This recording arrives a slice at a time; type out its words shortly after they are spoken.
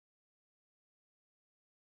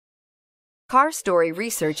Car Story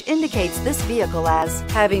research indicates this vehicle as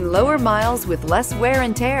having lower miles with less wear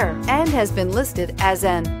and tear and has been listed as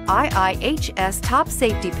an IIHS Top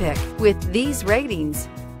Safety Pick with these ratings.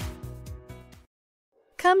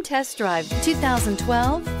 Come test drive the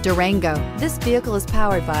 2012 Durango. This vehicle is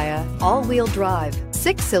powered by a all-wheel drive,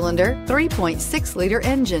 6-cylinder, 3.6-liter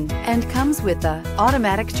engine and comes with a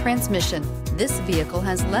automatic transmission. This vehicle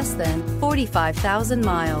has less than 45,000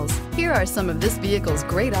 miles. Here are some of this vehicle's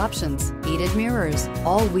great options: heated mirrors,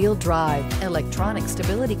 all-wheel drive, electronic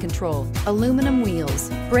stability control, aluminum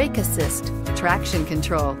wheels, brake assist, traction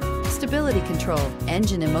control, stability control,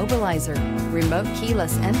 engine immobilizer, remote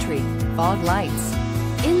keyless entry, fog lights.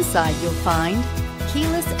 Inside you'll find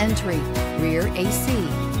keyless entry, rear AC,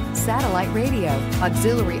 satellite radio,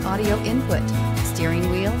 auxiliary audio input, steering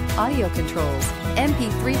wheel audio controls,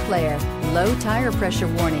 MP3 player, low tire pressure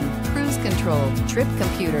warning, cruise control, trip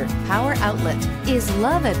computer, power outlet. Is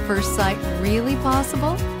love at first sight really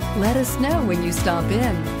possible? Let us know when you stop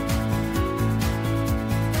in.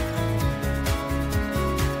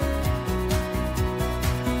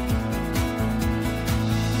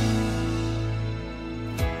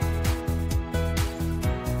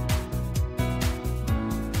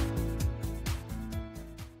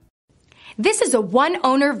 This is a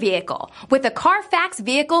one-owner vehicle with a CARFAX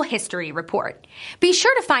Vehicle History Report. Be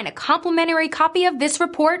sure to find a complimentary copy of this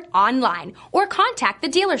report online or contact the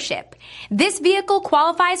dealership. This vehicle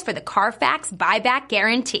qualifies for the CARFAX Buyback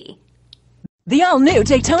Guarantee. The all-new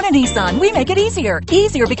Daytona Nissan. We make it easier.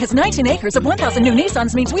 Easier because 19 acres of 1,000 new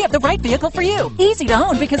Nissans means we have the right vehicle for you. Easy to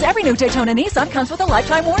own because every new Daytona Nissan comes with a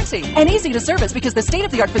lifetime warranty. And easy to service because the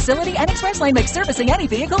state-of-the-art facility and express lane makes servicing any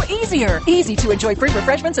vehicle easier. Easy to enjoy free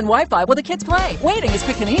refreshments and Wi-Fi while the kids play. Waiting is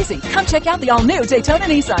quick and easy. Come check out the all-new Daytona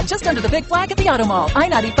Nissan just under the big flag at the Automall.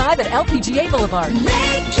 I-95 at LPGA Boulevard.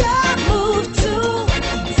 Make your move to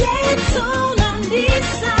Daytona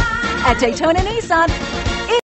Nissan. At Daytona Nissan.